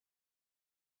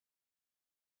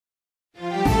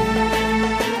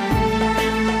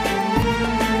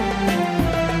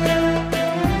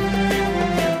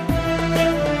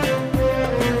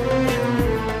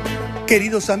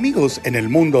Queridos amigos, en el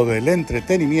mundo del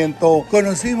entretenimiento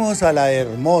conocimos a la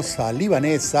hermosa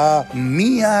libanesa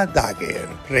Mia DAGHER,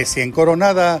 recién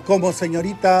coronada como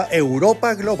señorita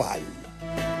Europa Global.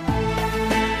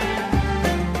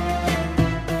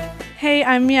 Hey,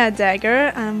 I'm Mia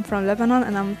DAGHER. I'm from Lebanon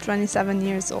and I'm 27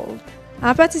 years old.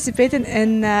 I participated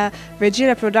in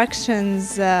Regira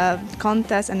Productions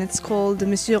contest, and it's called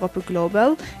Miss Europe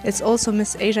Global. It's also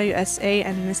Miss Asia USA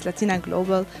and Miss Latina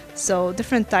Global, so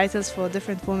different titles for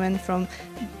different women from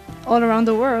all around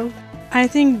the world. I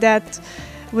think that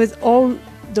with all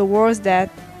the wars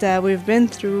that we've been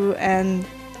through and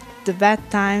the bad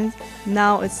times,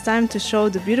 now it's time to show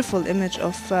the beautiful image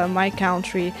of my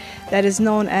country that is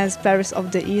known as Paris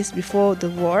of the East before the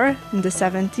war in the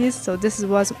 70s. So this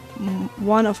was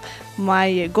one of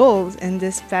my goals in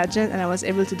this pageant, and I was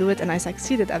able to do it, and I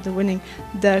succeeded after winning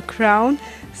the crown.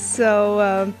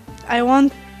 So I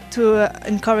want to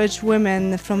encourage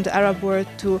women from the Arab world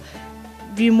to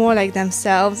be more like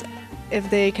themselves. If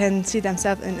they can see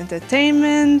themselves in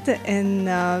entertainment, in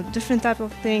different type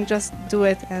of things, just do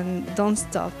it and don't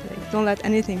stop. Don't let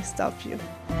anything stop you.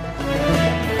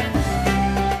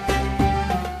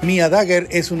 Mia DAGHER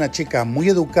es una chica muy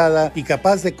educada y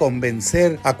capaz de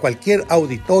convencer a cualquier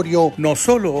auditorio, no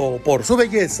solo por su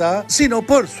belleza, sino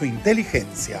por su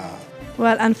inteligencia.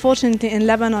 Well, unfortunately, in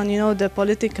Lebanon, you know, the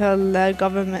political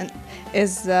government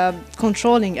is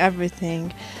controlling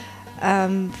everything.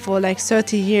 For like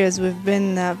 30 years, we've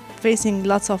been facing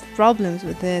lots of problems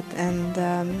with it, and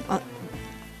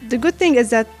the good thing is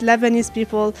that Lebanese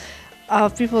people are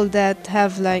people that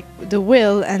have like the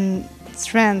will and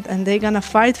strength, and they're gonna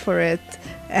fight for it.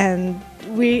 And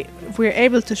we're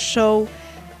able to show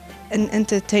in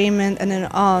entertainment and in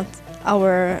art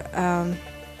our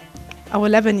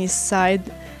Lebanese side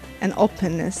and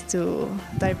openness to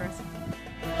diversity.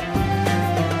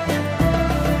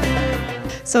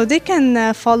 So they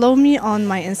can follow me on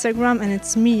my Instagram, and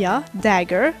it's Mia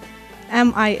DAGHER,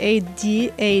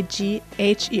 MIADAGHER.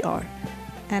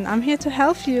 And I'm here to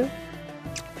help you.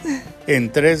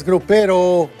 En Tres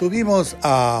Grupero tuvimos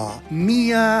a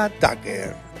Mia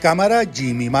DAGHER, cámara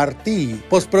Jimmy Martí,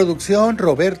 postproducción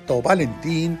Roberto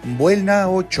Valentín, Buena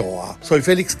Ochoa. Soy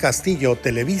Felix Castillo,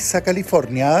 Televisa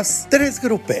Californias, Tres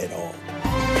Grupero.